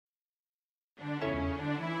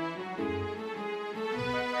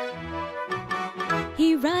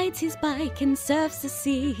He rides his bike and surfs the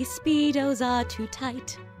sea, his speedos are too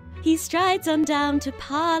tight. He strides on down to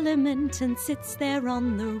Parliament and sits there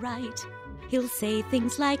on the right. He'll say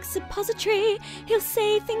things like suppository, he'll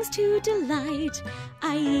say things to delight.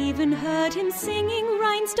 I even heard him singing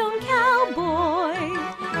Rhinestone Cowboy.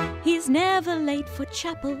 He's never late for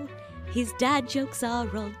chapel, his dad jokes are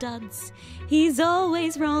all duds. He's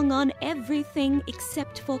always wrong on everything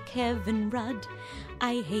except for Kevin Rudd.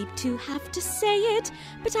 I hate to have to say it,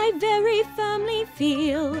 but I very firmly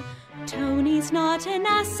feel Tony's not an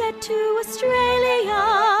asset to Australia.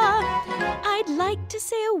 I'd like to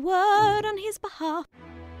say a word on his behalf.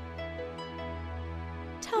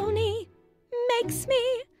 Tony makes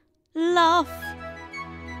me laugh.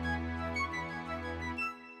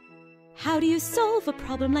 How do you solve a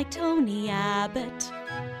problem like Tony Abbott?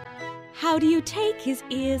 How do you take his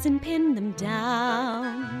ears and pin them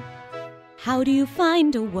down? How do you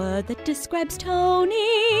find a word that describes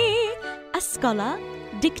Tony? A scholar,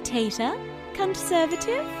 dictator,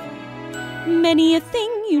 conservative? Many a thing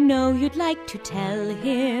you know you'd like to tell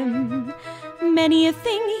him. Many a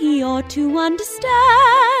thing he ought to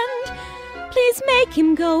understand. Please make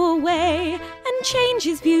him go away and change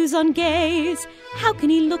his views on gays. How can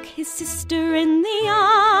he look his sister in the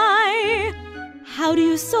eye? How do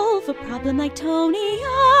you solve a problem like Tony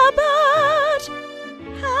Abbott?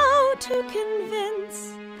 How to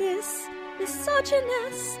convince this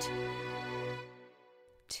misogynist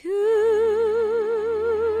to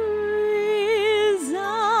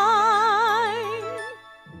resign?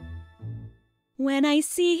 When I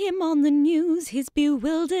see him on the news, he's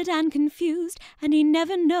bewildered and confused, and he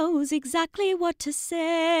never knows exactly what to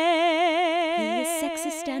say. He is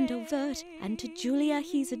sexist and overt, and to Julia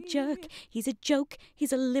he's a jerk. He's a joke,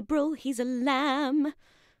 he's a liberal, he's a lamb.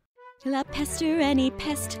 La pester any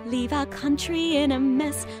pest, leave our country in a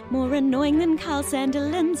mess, more annoying than Carl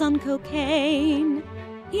Sandilands on cocaine.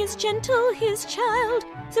 He is gentle, he is child,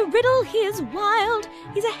 he's a riddle, he is wild,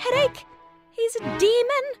 he's a headache, he's a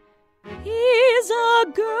demon, he's a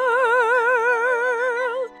girl.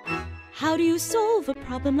 How do you solve a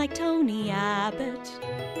problem like Tony Abbott?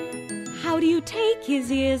 How do you take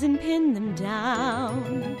his ears and pin them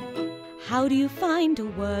down? How do you find a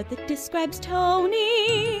word that describes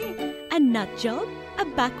Tony? A nutjob, a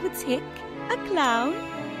backwards hick, a clown?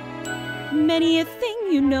 Many a thing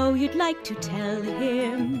you know you'd like to tell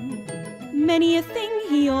him. Many a thing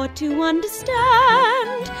he ought to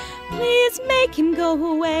understand. Please make him go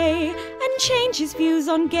away and change his views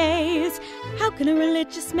on gays. How can a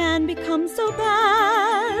religious man become so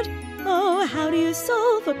bad? Oh, how do you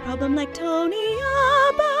solve a problem like Tony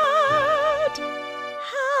Abbott?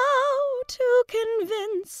 How to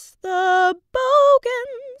convince the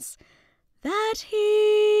bogans that he